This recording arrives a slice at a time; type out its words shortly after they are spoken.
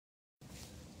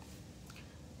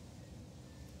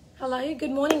Hello, good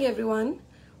morning everyone.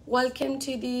 Welcome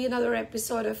to the another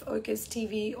episode of Okas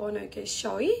TV on Okas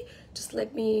Showy. Just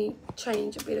let me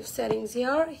change a bit of settings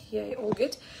here. Yeah, all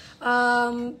good.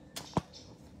 One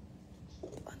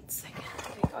second.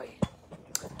 There we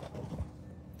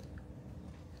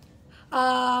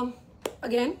go.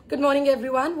 Again, good morning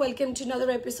everyone. Welcome to another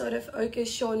episode of Okas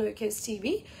Show on Okas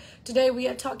TV. Today we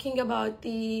are talking about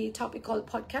the topic called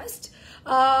podcast.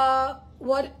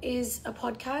 What is a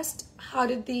podcast? How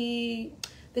did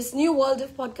this new world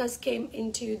of podcast came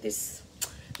into this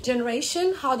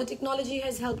generation? How the technology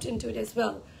has helped into it as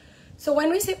well. So when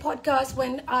we say podcast,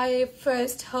 when I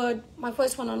first heard my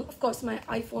first one on, of course, my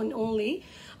iPhone only,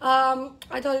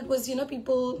 I thought it was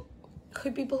people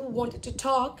who wanted to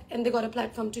talk and they got a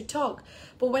platform to talk.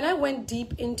 But when I went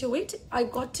deep into it, I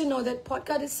got to know that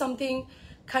podcast is something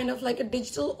kind of like a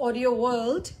digital audio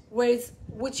world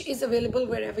which is available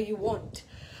wherever you want.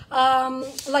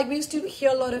 Like we used to hear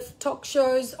a lot of talk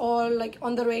shows or like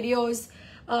on the radios,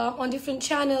 on different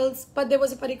channels, but there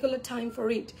was a particular time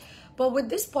for it. But with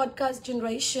this podcast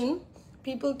generation,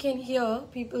 people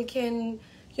can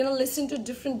listen to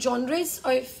different genres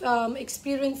of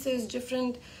experiences,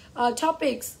 different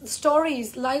topics,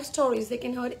 stories, life stories. They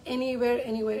can hear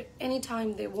anywhere,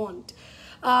 anytime they want.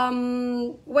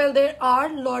 Well, there are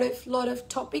a lot of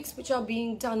topics which are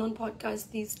being done on podcasts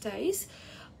these days.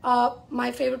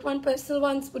 My favorite personal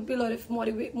ones would be a lot of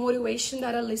motivation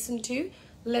that I listen to,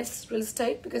 less real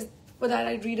estate because for that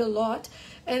I read a lot.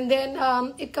 And then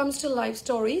it comes to life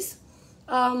stories.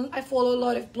 I follow a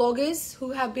lot of bloggers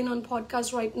who have been on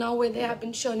podcasts right now where they have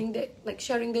been sharing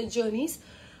their journeys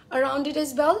around it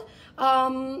as well.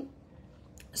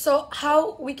 So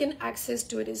how we can access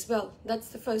to it as well? That's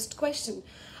the first question.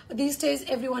 These days,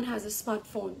 everyone has a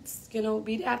smartphone,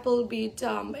 be it Apple, be it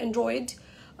Android,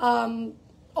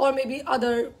 or maybe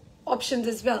other options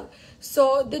as well.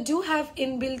 So they do have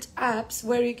inbuilt apps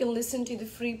where you can listen to the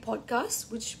free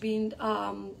podcasts, which been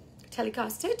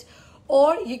telecasted,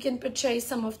 or you can purchase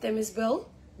some of them as well,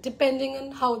 depending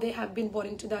on how they have been bought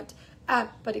into that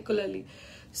app particularly.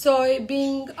 So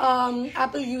being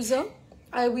Apple user,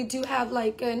 we do have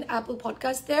like an Apple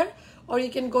podcast there, or you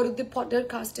can go to the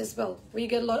Podcast as well, where you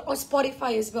get a lot, or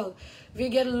Spotify as well. We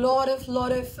get a lot of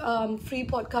free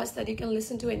podcasts that you can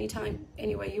listen to anytime,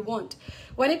 anywhere you want.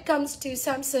 When it comes to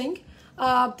Samsung,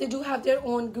 they do have their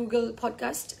own Google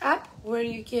Podcast app where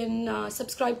you can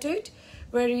subscribe to it,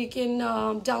 where you can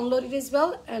download it as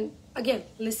well, and again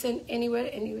listen anywhere,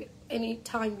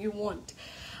 anytime you want.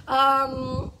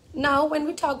 Now, when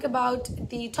we talk about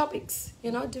the topics,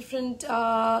 different,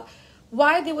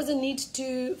 why there was a need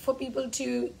for people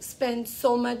to spend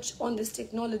so much on this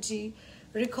technology,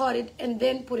 record it, and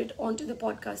then put it onto the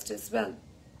podcast as well.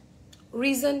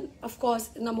 Reason, of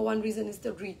course, number one reason is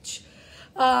the reach.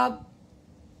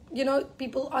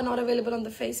 People are not available on the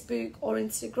Facebook or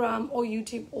Instagram or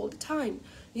YouTube all the time.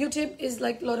 YouTube is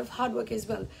like a lot of hard work as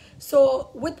well. So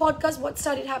with podcasts, what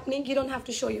started happening, you don't have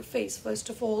to show your face, first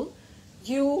of all.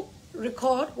 You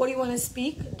record what you want to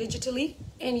speak digitally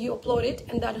and you upload it,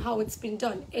 and that's how it's been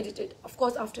done, edited, of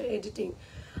course, after editing.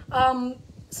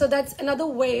 So that's another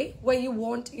way where you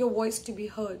want your voice to be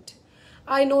heard.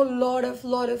 I know a lot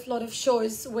of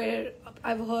shows where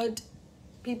I've heard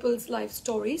people's life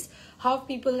stories, how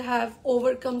people have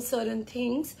overcome certain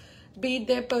things, be it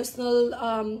their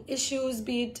personal issues,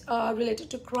 be it related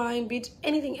to crime, be it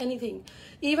anything.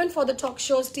 Even for the talk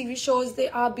shows, TV shows, they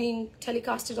are being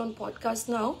telecasted on podcasts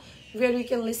now, where you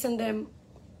can listen them,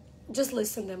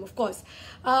 of course.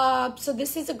 So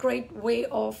this is a great way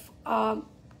of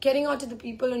getting out to the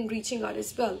people and reaching out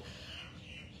as well.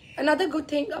 Another good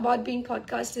thing about being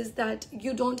podcast is that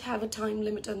you don't have a time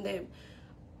limit on them.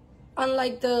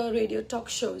 Unlike the radio talk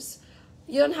shows,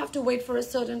 you don't have to wait for a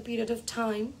certain period of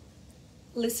time,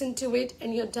 listen to it,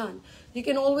 and you're done. You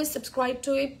can always subscribe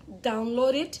to it,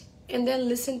 download it, and then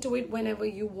listen to it whenever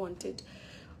you want it.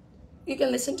 You can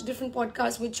listen to different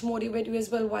podcasts which motivate you as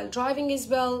well while driving as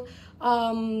well,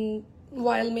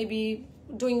 while maybe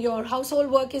doing your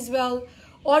household work as well,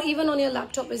 or even on your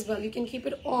laptop as well. You can keep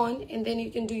it on and then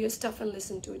you can do your stuff and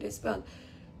listen to it as well.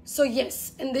 So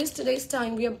yes, in today's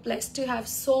time, we are blessed to have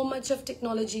so much of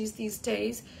technologies these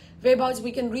days, whereby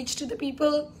we can reach to the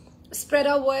people, spread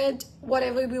our word,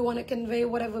 whatever we want to convey,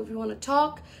 whatever we want to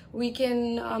talk, we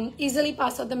can easily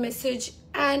pass out the message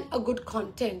and a good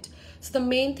content. So the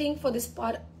main thing for this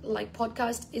part, like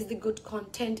podcast, is the good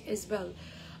content as well.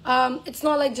 It's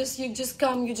not like you just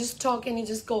come, you just talk and you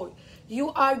just go. You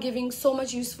are giving so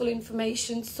much useful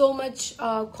information, so much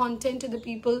content to the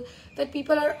people, that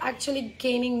people are actually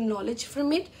gaining knowledge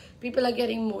from it. People are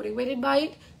getting motivated by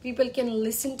it. People can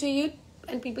listen to you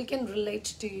and people can relate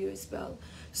to you as well.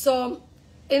 So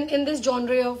in this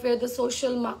genre of where the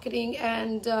social marketing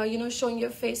and showing your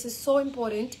face is so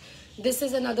important, this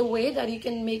is another way that you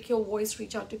can make your voice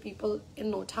reach out to people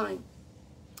in no time.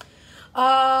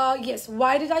 Yes,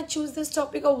 why did I choose this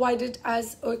topic, or why did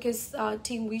as Orchis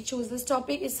team we choose this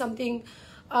topic is something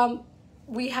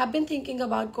we have been thinking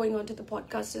about going on to the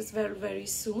podcast as well very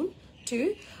soon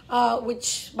too,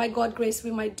 which by God grace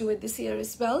we might do it this year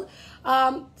as well.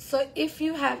 So if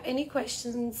you have any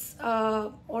questions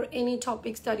or any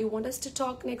topics that you want us to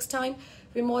talk next time,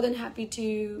 we're more than happy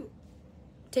to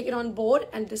take it on board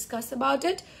and discuss about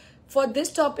it. For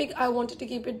this topic, I wanted to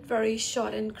keep it very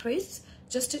short and crisp,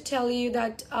 just to tell you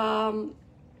that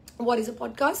what is a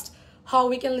podcast, how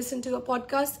we can listen to a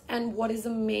podcast, and what is the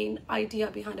main idea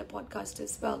behind a podcast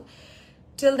as well.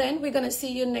 Till then, we're going to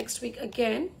see you next week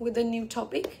again with a new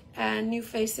topic and new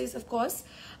faces, of course.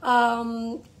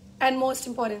 And most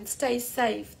important, stay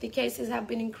safe. The cases have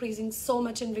been increasing so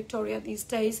much in Victoria these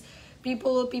days.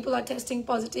 People are testing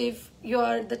positive.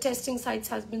 The testing sites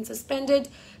has been suspended.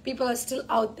 People are still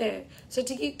out there. So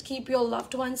to keep your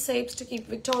loved ones safe, to keep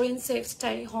Victorians safe,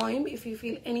 stay home. If you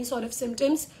feel any sort of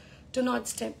symptoms, do not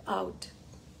step out.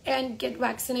 And get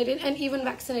vaccinated, and even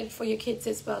vaccinate for your kids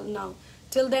as well now.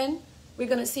 Till then, we're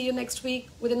going to see you next week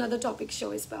with another topic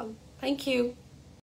show as well. Thank you.